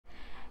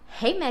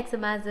Hey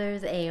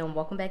Maximizers, and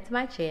welcome back to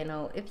my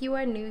channel. If you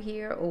are new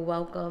here,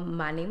 welcome.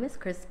 My name is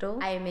Crystal.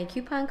 I am a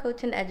coupon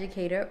coach and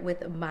educator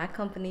with my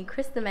company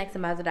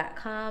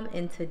KrysTheMaximizer.com,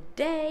 and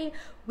today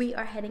we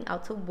are heading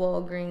out to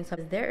Walgreens. So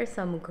there are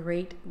some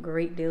great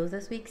deals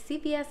this week.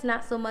 CVS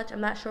not so much. I'm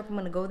not sure if I'm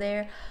going to go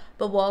there,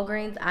 but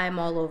Walgreens, I'm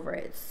all over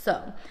it.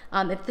 So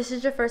if this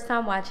is your first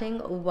time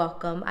watching,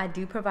 welcome. I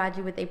do provide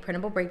you with a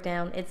printable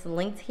breakdown. It's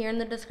linked here in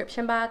the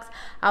description box.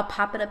 I'll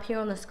pop it up here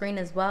on the screen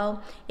as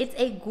well. It's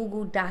a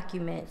Google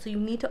document, so you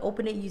need to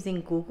open it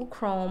using Google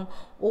Chrome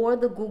or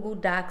the Google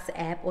Docs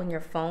app on your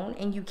phone,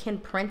 and you can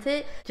print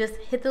it. Just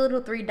hit the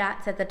little three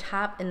dots at the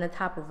top in the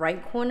top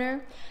right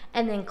corner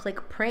and then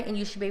click print, and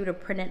you should be able to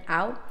print it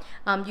out.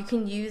 You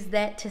can use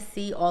that to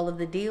see all of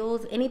the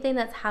deals. Anything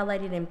that's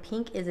highlighted in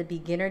pink is a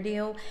beginner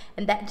deal,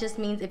 and that just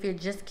means if you're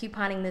just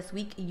couponing this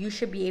week, you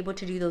should be able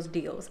to do those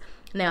deals.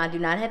 Now, I do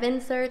not have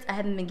inserts. I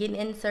haven't been getting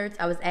inserts.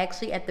 I was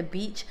actually at the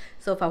beach,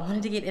 so if I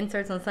wanted to get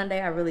inserts on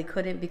Sunday, I really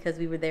couldn't because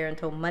we were there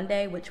until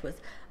Monday, which was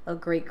a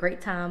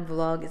great time.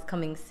 Vlog is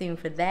coming soon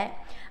for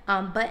that.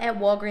 But at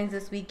Walgreens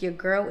this week, your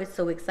girl is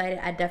so excited.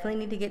 I definitely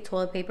need to get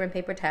toilet paper and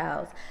paper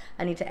towels.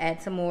 I need to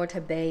add some more to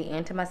Bay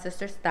and to my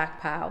sister's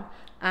stockpile.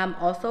 I'm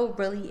also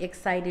really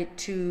excited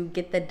to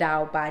get the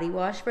Dow body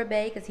wash for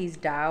Bay because he's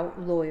Dow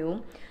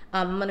loyal.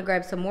 I'm going to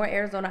grab some more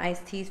Arizona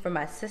iced teas for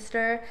my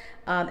sister.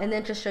 And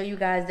then to show you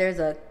guys, there's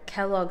a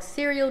Kellogg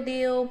cereal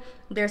deal.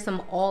 There's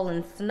some All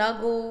and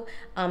Snuggle.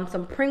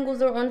 Some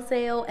Pringles are on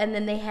sale. And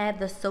then they have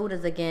the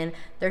sodas again.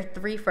 They're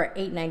 3 for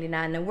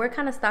 $8.99. And we're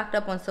kind of stocked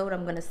up on soda.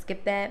 I'm going to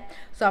skip that.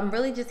 So I'm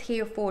really just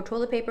here for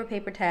toilet paper,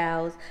 paper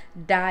towels,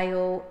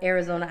 Dial,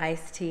 Arizona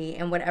iced tea,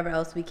 and whatever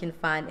else we can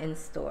find in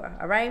store.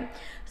 All right?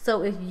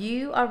 So if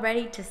you are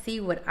ready to see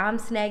what I'm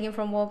snagging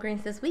from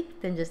Walgreens this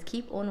week, then just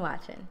keep on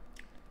watching.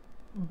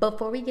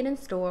 Before we get in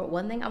store,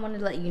 one thing I wanted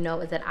to let you know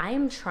is that I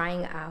am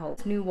trying out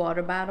this new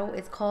water bottle.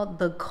 It's called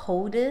the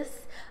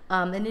Coldest,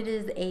 and it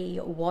is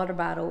a water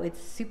bottle.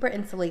 It's super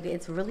insulated.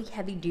 It's really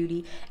heavy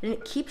duty, and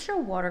it keeps your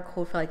water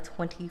cold for like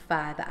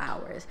 25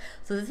 hours.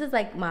 So this is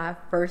like my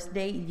first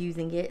day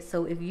using it.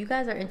 So if you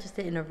guys are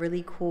interested in a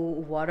really cool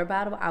water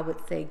bottle, I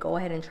would say go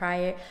ahead and try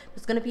it.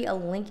 There's going to be a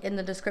link in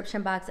the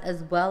description box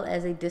as well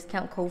as a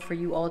discount code for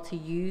you all to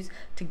use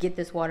to get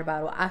this water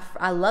bottle.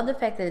 I love the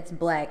fact that it's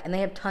black, and they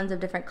have tons of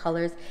different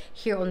colors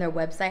here on their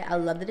website. I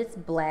love that it's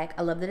black,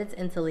 I love that it's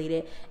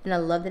insulated, and I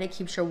love that it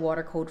keeps your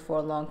water cold for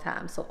a long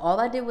time. So all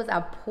I did was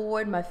I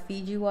poured my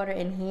Fiji water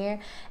in here,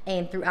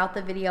 and throughout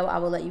the video I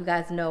will let you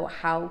guys know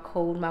how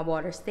cold my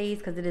water stays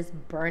because it is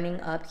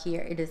burning up here.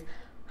 It is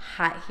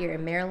hot here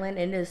in Maryland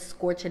and it is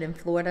scorching in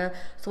Florida,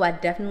 so I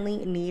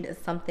definitely need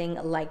something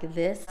like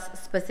this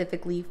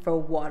specifically for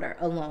water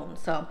alone.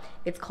 So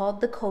it's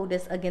called the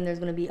Coldest. Again, there's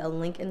going to be a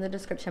link in the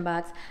description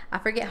box. I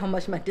forget how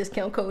much my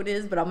discount code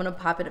is, but I'm going to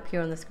pop it up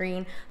here on the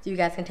screen so you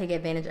guys can take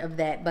advantage of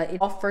that. But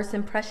off first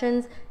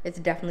impressions, it's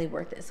definitely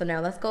worth it. So now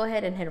let's go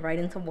ahead and head right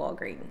into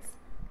Walgreens.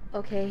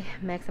 Okay,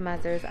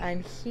 Maximizers,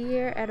 I'm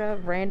here at a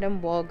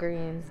random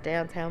Walgreens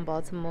downtown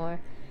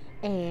Baltimore.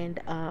 And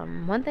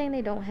one thing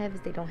they don't have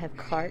is they don't have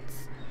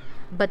carts,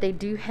 but they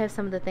do have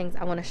some of the things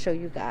I want to show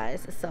you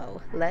guys.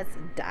 So let's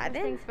dive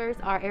in. Things first,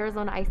 our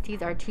Arizona iced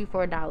teas are 2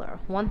 for $1.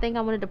 One thing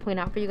I wanted to point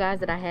out for you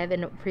guys that I have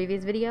in a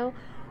previous video,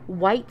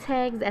 white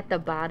tags at the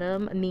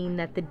bottom mean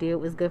that the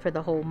deal is good for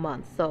the whole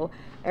month. So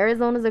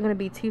Arizona's are going to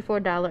be 2 for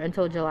 $1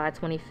 until July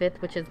 25th,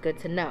 which is good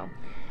to know.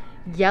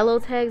 Yellow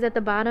tags at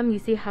the bottom, you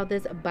see how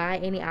this buy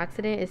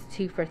antioxidant is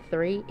 2 for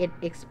 $3. It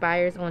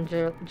expires on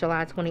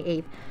July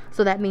 28th,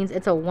 so that means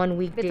it's a 1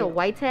 week deal. If it's a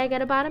white tag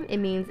at the bottom, it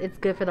means it's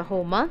good for the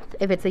whole month.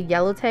 If it's a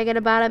yellow tag at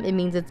the bottom, it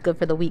means it's good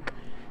for the week.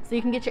 So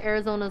you can get your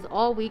Arizonas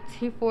all week,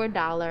 2 for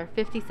 $1.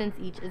 50 cents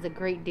each is a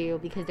great deal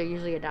because they're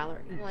usually $1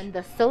 each. On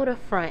the soda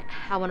front,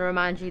 I want to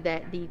remind you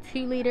that the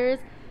 2 liters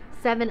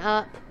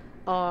 7-Up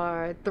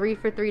are 3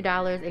 for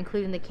 $3,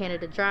 including the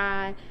Canada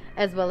Dry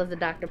as well as the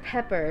Dr.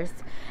 Peppers.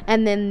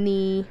 And then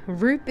the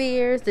root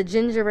beers, the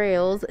ginger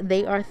ales,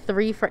 they are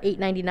 3 for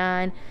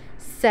 $8.99.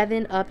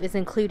 7-Up is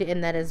included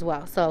in that as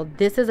well. So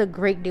this is a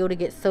great deal to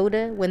get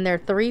soda when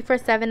they're 3 for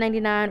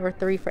 $7.99 or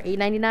 3 for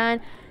 $8.99.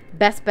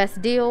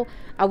 Best deal.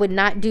 I would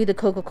not do the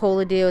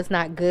Coca-Cola deal. It's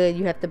not good.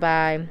 You have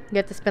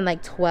to spend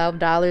like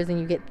 $12 and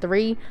you get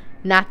 3.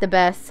 Not the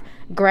best.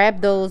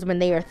 Grab those when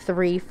they are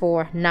 3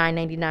 for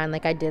 $9.99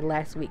 like I did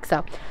last week.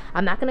 So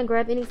I'm not gonna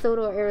grab any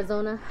soda or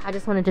Arizona. I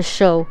just wanted to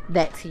show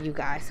that to you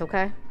guys,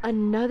 okay?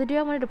 Another deal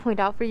I wanted to point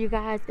out for you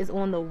guys is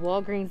on the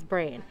Walgreens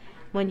brand.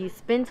 When you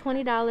spend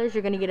 $20,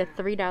 you're gonna get a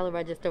 $3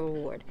 register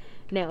reward.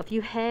 Now, if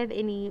you have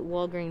any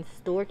Walgreens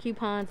store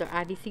coupons or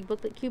IVC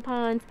booklet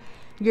coupons,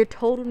 your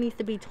total needs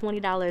to be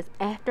 $20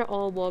 after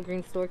all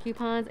Walgreens store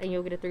coupons, and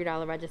you'll get a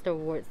 $3 register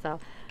reward. So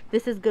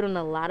this is good on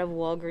a lot of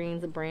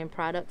Walgreens brand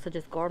products. So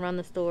just go around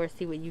the store,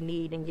 see what you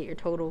need, and get your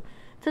total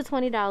to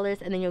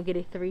 $20, and then you'll get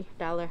a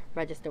 $3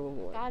 register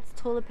reward. God's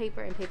toilet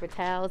paper and paper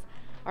towels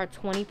are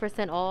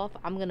 20% off.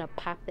 I'm gonna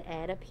pop the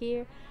ad up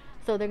here.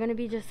 So they're gonna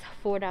be just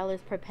 $4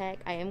 per pack.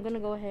 I am gonna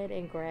go ahead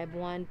and grab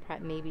one,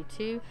 maybe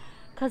 2.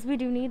 because we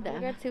do need them.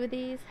 I got 2 of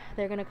these.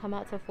 They're gonna come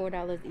out to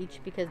 $4 each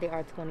because they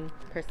are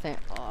 20%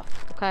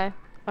 off. Okay.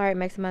 All right,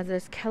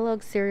 maximizers.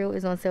 Kellogg's cereal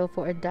is on sale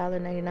for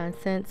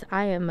 $1.99.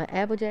 I am an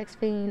Apple Jacks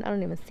fiend. I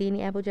don't even see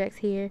any Apple Jacks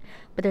here,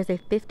 but there's a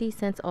 50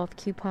 cents off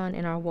coupon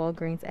in our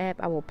Walgreens app.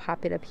 I will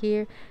pop it up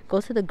here. Go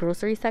to the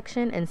grocery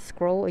section and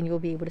scroll, and you'll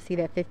be able to see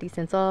that 50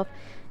 cents off.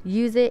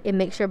 Use it. It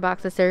makes your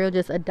box of cereal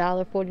just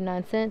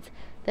 $1.49.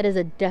 That is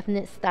a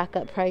definite stock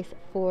up price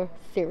for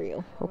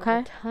cereal. Okay.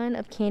 A ton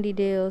of candy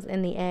deals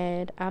in the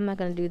ad. I'm not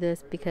gonna do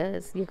this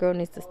because your girl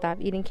needs to stop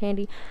eating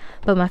candy,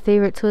 but my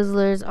favorite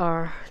Twizzlers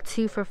are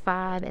 2 for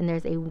 $5, and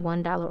there's a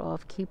 $1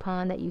 off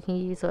coupon that you can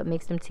use, so it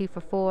makes them 2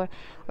 for $4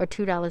 or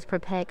 $2 per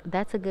pack.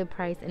 That's a good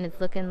price, and it's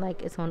looking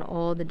like it's on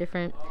all the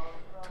different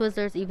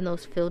Twizzlers, even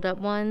those filled up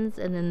ones,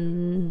 and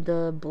then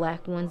the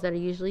black ones that are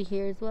usually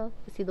here as well.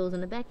 You see those in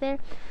the back there.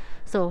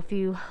 So if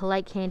you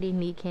like candy,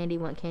 need candy,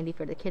 want candy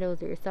for the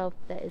kiddos or yourself,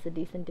 that is a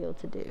decent deal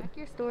to do. At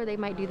your store, they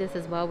might do this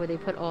as well, where they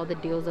put all the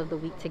deals of the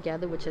week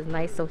together, which is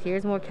nice. So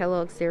here's more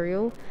Kellogg's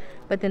cereal,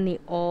 but then the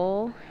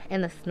All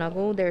and the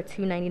Snuggle, they're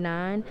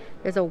 $2.99.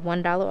 There's a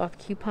 $1 off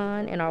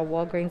coupon in our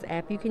Walgreens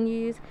app you can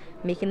use,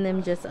 making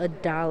them just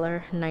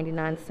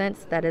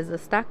 $1.99. That is a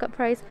stock up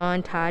price.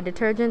 On Tide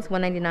detergents,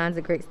 $1.99 is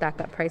a great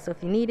stock up price, so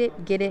if you need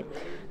it, get it.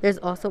 There's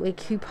also a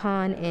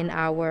coupon in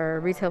our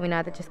Retail Me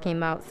Not that just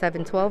came out,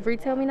 7/12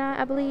 Retail Me Not,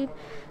 I believe.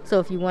 So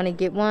if you want to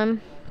get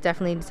one,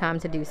 definitely the time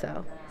to do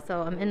so.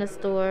 So I'm in a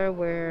store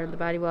where the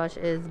body wash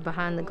is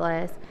behind the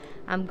glass.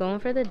 I'm going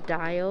for the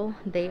Dial.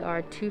 They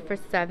are 2 for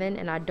 $7,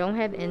 and I don't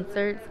have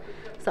inserts,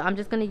 so I'm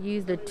just going to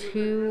use the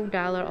 $2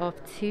 off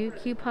 2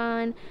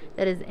 coupon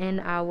that is in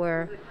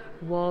our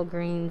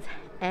Walgreens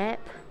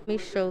app. Let me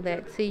show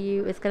that to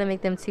you. It's going to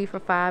make them 2 for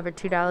 $5 or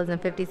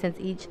 $2.50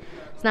 each.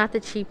 It's not the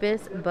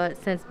cheapest, but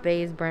since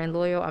Bay is brand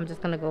loyal, I'm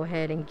just going to go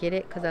ahead and get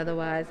it, because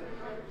otherwise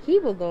he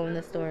will go in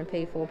the store and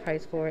pay full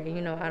price for it, and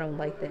you know I don't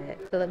like that.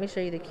 So let me show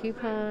you the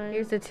coupon.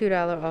 Here's the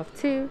 $2 off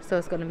 2, so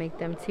it's going to make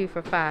them 2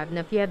 for $5. Now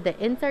if you have the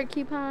insert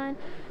coupon,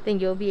 then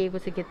you'll be able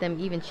to get them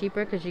even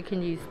cheaper, because you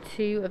can use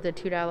 2 of the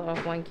 $2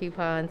 off 1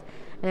 coupons,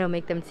 and it'll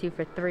make them 2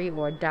 for $3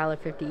 or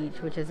 $1.50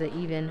 each, which is an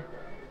even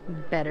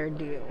better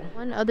deal.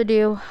 One other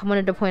deal I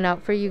wanted to point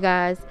out for you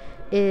guys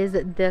is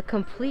the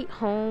complete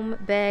home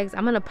bags.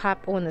 I'm gonna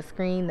pop on the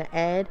screen the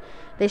ad.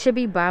 They should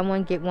be buy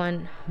one get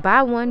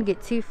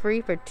 2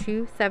 free for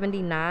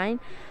 $2.79.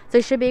 So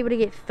you should be able to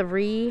get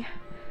 3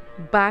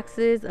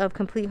 boxes of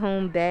complete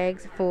home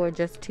bags for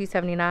just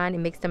 $2.79. It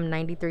makes them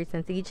 93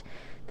 cents each.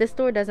 This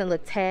store doesn't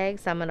look tagged,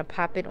 so I'm going to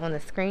pop it on the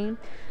screen.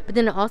 But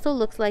then it also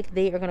looks like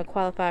they are going to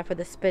qualify for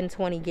the spend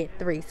 20 get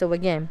 3. So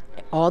again,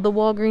 all the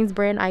Walgreens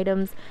brand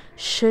items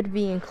should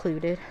be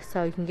included,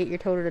 so you can get your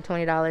total to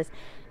 $20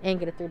 and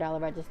get a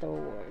 $3 register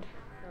reward.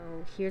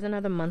 So here's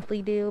another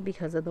monthly deal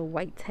because of the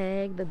white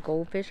tag. The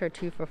goldfish are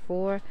 2 for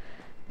 $4.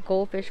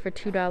 Goldfish for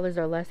 $2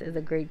 or less is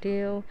a great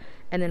deal.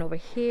 And then over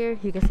here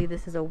you can see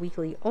this is a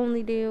weekly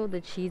only deal. The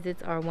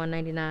Cheez-Its are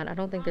 $1.99. I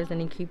don't think there's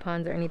any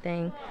coupons or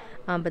anything,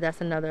 but that's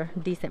another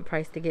decent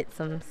price to get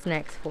some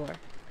snacks for.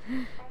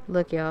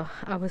 Look y'all,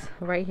 I was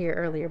right here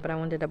earlier, but I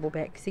wanted to double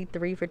back. See,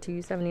 3 for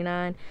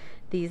 $2.79.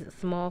 These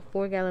small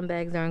 4-gallon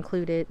bags are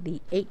included, the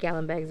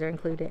 8-gallon bags are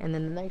included, and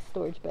then the nice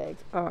storage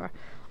bags are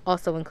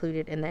also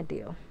included in that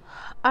deal.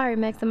 Alright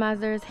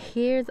maximizers,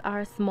 here's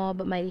our small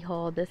but mighty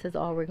haul. This is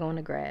all we're going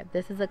to grab.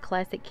 This is a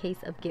classic case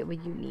of get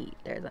what you need.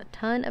 There's a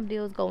ton of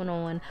deals going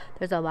on.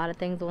 There's a lot of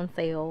things on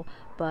sale,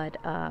 but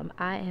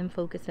I am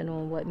focusing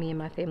on what me and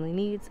my family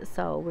needs.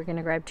 So we're going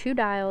to grab 2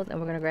 Dials and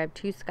we're going to grab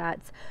 2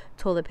 Scott's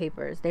toilet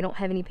papers. They don't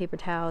have any paper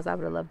towels. I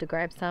would have loved to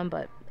grab some,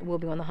 but we'll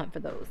be on the hunt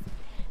for those.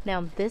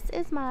 Now this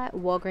is my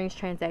Walgreens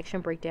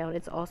transaction breakdown.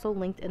 It's also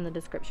linked in the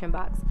description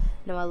box.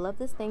 Now I love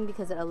this thing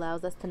because it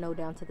allows us to know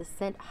down to the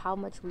cent how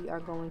much we are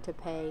going to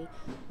pay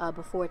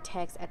before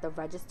tax at the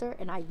register,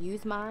 and I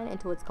use mine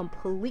until it's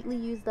completely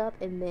used up,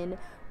 and then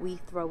we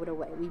throw it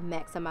away. We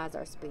maximize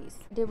our space.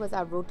 What I did was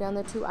I wrote down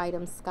the 2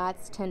 items.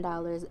 Scott's $10,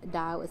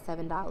 Dial is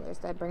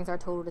 $7. That brings our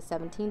total to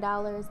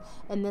 $17.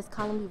 And this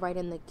column we write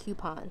in the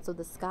coupon. So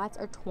the Scott's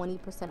are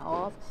 20%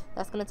 off.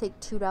 That's going to take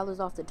 $2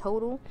 off the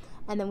total.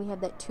 And then we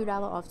have that $2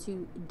 off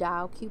to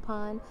Dial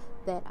coupon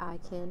that I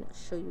can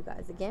show you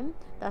guys again.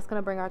 That's going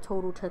to bring our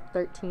total to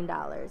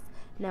 $13.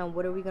 Now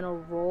what are we going to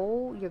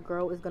roll? Your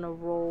girl is going to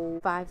roll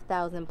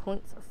 5,000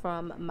 points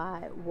from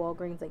my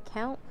Walgreens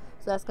account.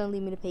 So that's going to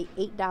leave me to pay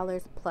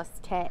 $8 plus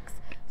tax.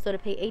 So to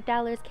pay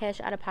 $8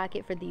 cash out of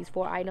pocket for these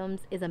 4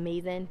 items is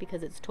amazing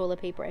because it's toilet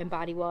paper and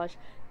body wash,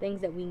 things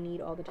that we need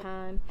all the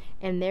time.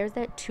 And there's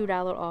that $2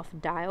 off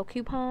Dial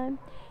coupon.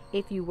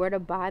 If you were to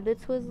buy the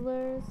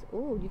Twizzlers,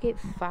 oh, you get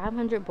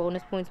 500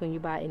 bonus points when you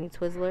buy any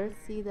Twizzlers.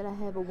 See that I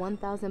have a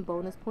 1,000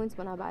 bonus points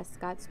when I buy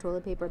Scott's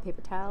toilet paper and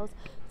paper towels.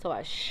 So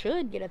I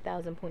should get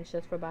 1,000 points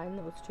just for buying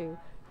those 2,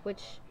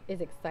 which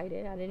is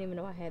excited. I didn't even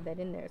know I had that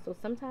in there. So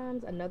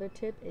sometimes another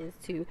tip is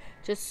to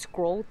just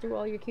scroll through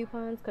all your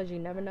coupons because you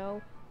never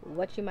know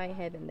what you might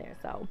have in there.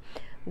 So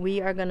we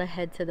are going to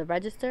head to the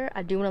register.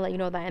 I do want to let you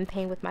know that I'm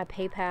paying with my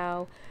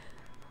PayPal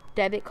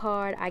debit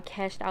card, I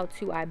cashed out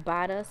to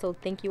Ibotta. So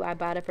thank you,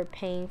 Ibotta, for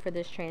paying for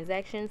this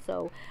transaction.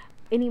 So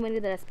any money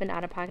that I spend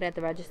out of pocket at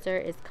the register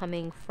is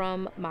coming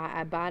from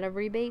my Ibotta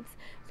rebates.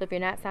 So if you're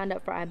not signed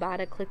up for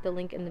Ibotta, click the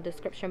link in the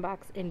description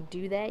box and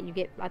do that. You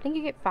get, I think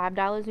you get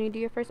 $5 when you do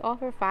your first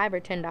offer, $5 or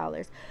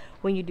 $10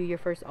 when you do your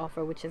first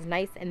offer, which is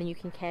nice. And then you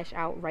can cash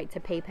out right to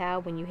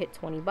PayPal when you hit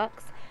 20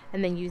 bucks,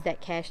 and then use that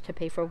cash to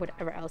pay for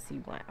whatever else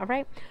you want. All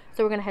right,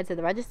 so we're gonna head to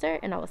the register,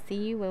 and I will see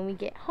you when we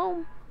get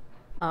home.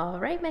 All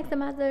right,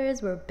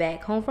 Maximizers, we're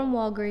back home from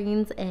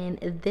Walgreens, and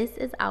this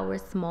is our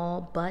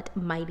small but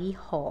mighty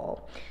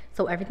haul.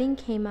 So everything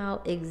came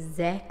out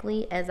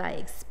exactly as I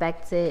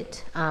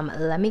expected.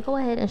 Let me go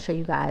ahead and show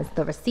you guys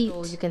the receipt.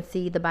 So you can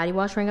see the body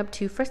wash ring up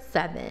 2 for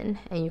 $7,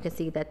 and you can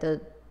see that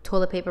the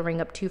toilet paper ring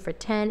up 2 for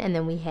 $10, and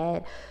then we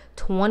had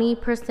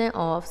 20%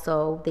 off,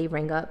 so they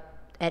ring up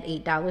at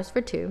 $8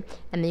 for 2,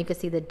 and then you can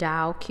see the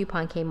Dow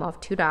coupon came off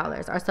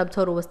 $2. Our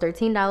subtotal was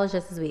 $13,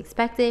 just as we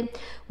expected.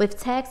 With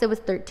tax, it was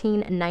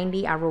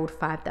 $13.90. I rolled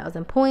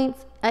 5,000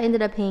 points. I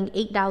ended up paying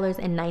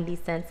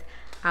 $8.90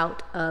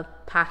 out of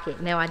pocket.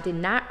 Now, I did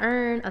not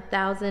earn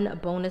 1,000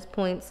 bonus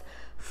points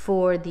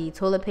for the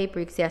toilet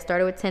paper. You can see I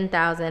started with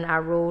 10,000, I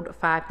rolled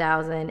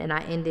 5,000, and I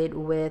ended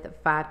with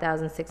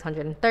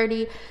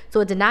 5,630.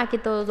 So I did not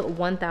get those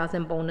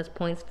 1,000 bonus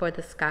points for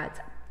the Scott's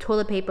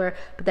toilet paper,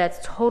 but that's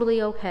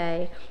totally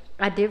okay.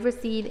 I did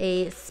receive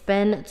a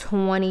spend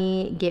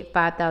 20 get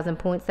 5,000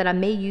 points that I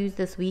may use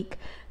this week,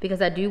 because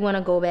I do want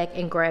to go back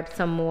and grab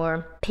some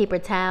more paper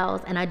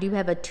towels, and I do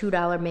have a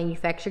 $2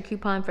 manufacturer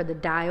coupon for the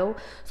dial,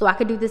 so I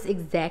could do this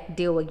exact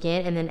deal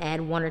again and then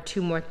add 1 or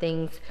 2 more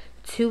things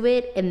to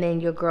it, and then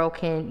your girl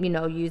can, you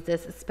know, use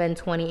this spend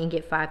 20 and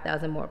get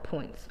 5,000 more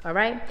points. All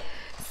right,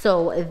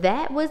 so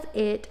that was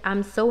it.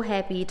 I'm so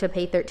happy to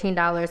pay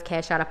 $13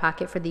 cash out of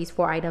pocket for these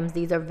 4 items.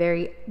 These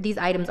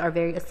items are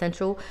very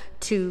essential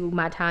to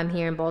my time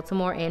here in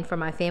Baltimore and for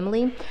my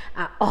family.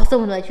 I also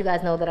want to let you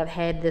guys know that I've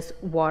had this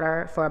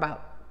water for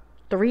about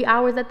 3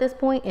 hours at this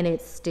point, and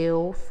it's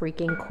still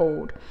freaking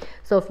cold.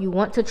 So if you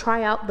want to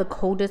try out the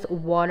Coldest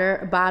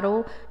water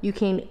bottle, you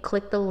can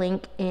click the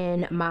link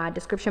in my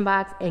description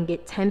box and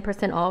get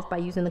 10% off by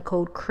using the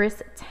code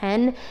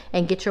Krys10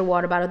 and get your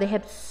water bottle. They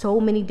have so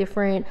many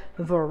different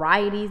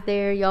varieties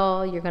there,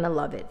 y'all. You're gonna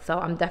love it. So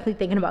I'm definitely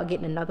thinking about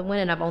getting another one,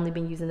 and I've only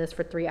been using this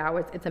for 3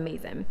 hours. It's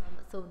amazing.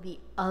 So the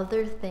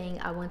other thing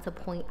I want to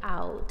point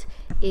out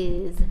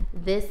is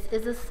this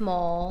is a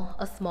small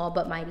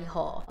but mighty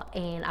haul,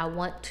 and I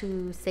want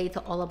to say to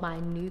all of my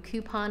new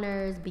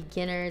couponers,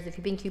 beginners, if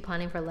you've been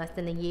couponing for less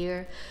than a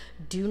year,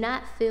 do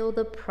not feel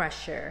the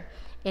pressure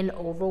and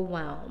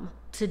overwhelm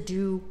to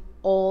do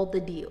all the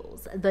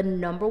deals. The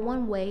number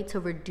one way to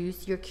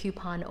reduce your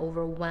coupon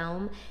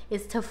overwhelm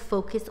is to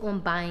focus on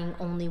buying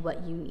only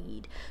what you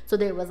need. So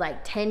there was like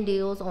 10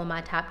 deals on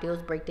my top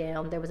deals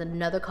breakdown. There was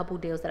another couple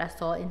deals that I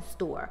saw in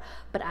store,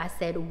 but I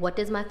said, what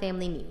does my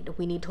family need?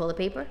 We need toilet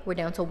paper. We're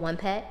down to 1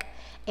 pack.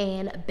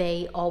 And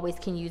Bay always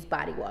can use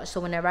body wash.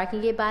 So whenever I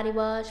can get body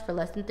wash for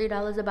less than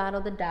 $3 a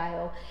bottle, the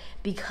dial,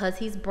 because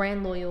he's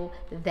brand loyal,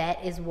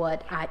 that is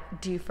what I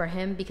do for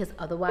him, because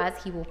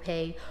otherwise he will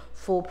pay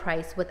full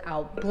price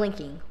without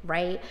blinking,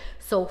 right?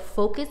 So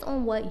focus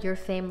on what your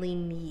family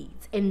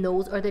needs, and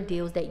those are the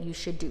deals that you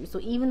should do.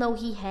 So even though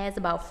he has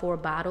about 4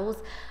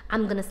 bottles,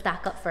 I'm gonna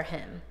stock up for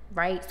him,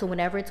 right? So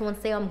whenever it's on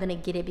sale, I'm gonna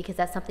get it, because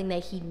that's something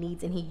that he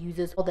needs and he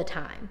uses all the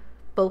time.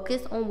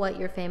 Focus on what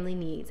your family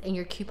needs, and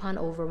your coupon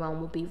overwhelm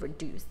will be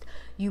reduced.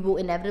 You will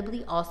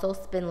inevitably also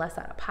spend less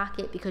out of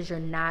pocket because you're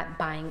not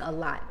buying a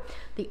lot.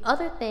 The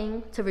other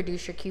thing to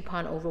reduce your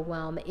coupon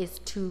overwhelm is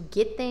to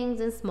get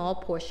things in small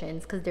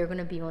portions, because they're going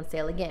to be on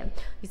sale again.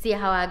 You see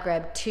how I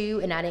grabbed 2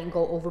 and I didn't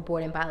go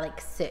overboard and buy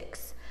like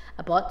 6.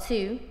 I bought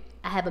 2.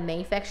 I have a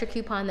manufacturer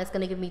coupon that's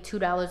going to give me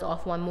 $2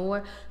 off 1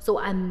 more. So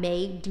I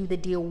may do the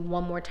deal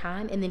 1 more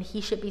time, and then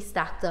he should be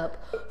stocked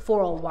up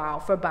for a while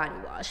for body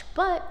wash.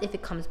 But if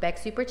it comes back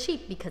super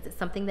cheap, because it's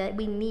something that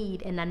we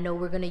need and I know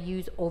we're going to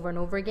use over and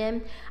over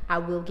again, I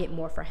will get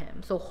more for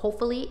him. So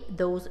hopefully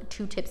those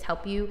 2 tips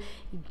help you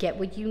get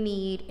what you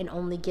need and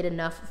only get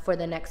enough for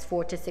the next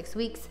 4 to 6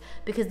 weeks,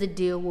 because the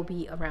deal will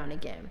be around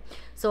again.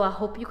 So I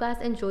hope you guys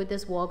enjoyed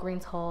this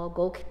Walgreens haul.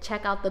 Go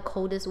check out the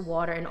Coldest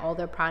water and all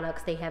their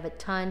products. They have a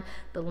ton.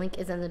 The link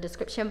is in the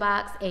description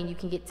box, and you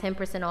can get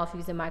 10% off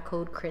using my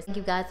code Krys. Thank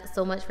you guys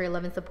so much for your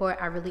love and support.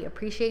 I really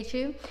appreciate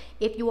you.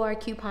 If you are a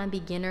coupon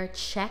beginner,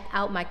 check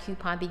out my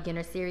coupon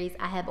beginner series.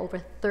 I have over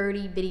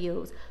 30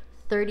 videos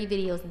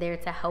there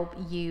to help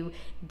you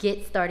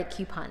get started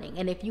couponing.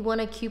 And if you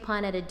want to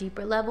coupon at a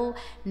deeper level,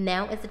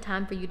 now is the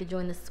time for you to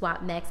join the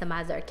Swap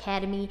Maximizer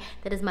Academy.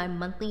 That is my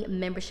monthly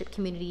membership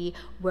community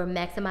where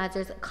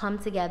maximizers come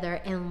together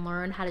and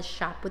learn how to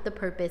shop with a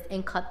purpose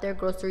and cut their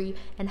grocery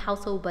and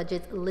household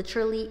budgets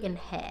literally in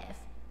half.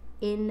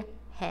 In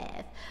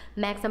half.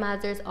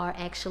 Maximizers are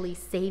actually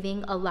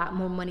saving a lot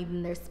more money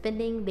than they're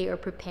spending. They are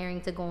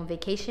preparing to go on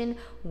vacation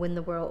when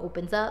the world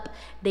opens up.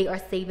 They are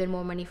saving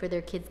more money for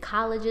their kids'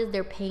 colleges.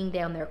 They're paying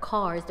down their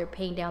cars. They're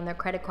paying down their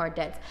credit card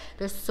debts.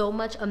 There's so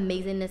much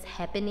amazingness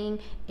happening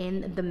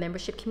in the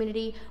membership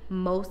community.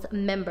 Most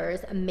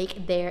members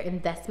make their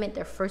investment,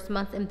 their first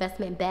month's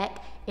investment,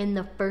 back in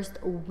the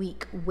first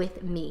week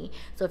with me.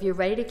 So if you're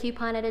ready to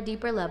coupon at a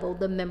deeper level,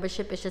 the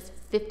membership is just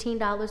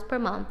 $15 per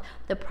month.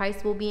 The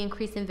price will be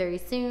increasing very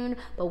soon,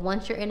 but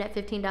once you're in at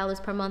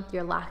 $15 per month,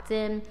 you're locked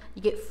in.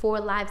 You get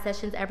 4 live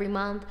sessions every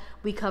month.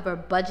 We cover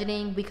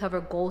budgeting, we cover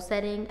goal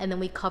setting, and then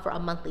we cover a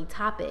monthly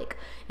topic.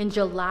 In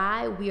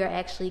July, we are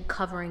actually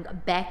covering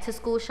back to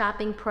school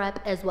shopping prep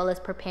as well as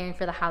preparing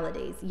for the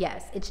holidays.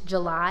 Yes, it's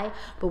July,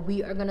 but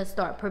we are gonna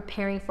start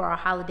preparing for our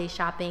holiday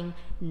shopping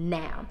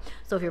now.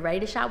 So if you're ready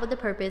to shop with a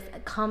purpose,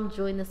 come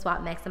join the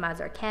Swap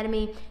Maximizer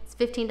Academy. It's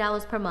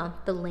 $15 per month.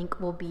 The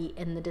link will be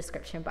in the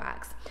description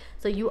box.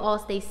 So you all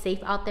stay safe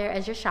out there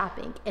as you're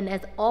shopping. And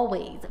as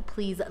always,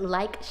 please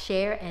like,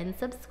 share, and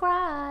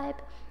subscribe.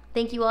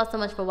 Thank you all so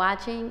much for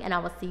watching, and I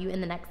will see you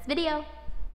in the next video.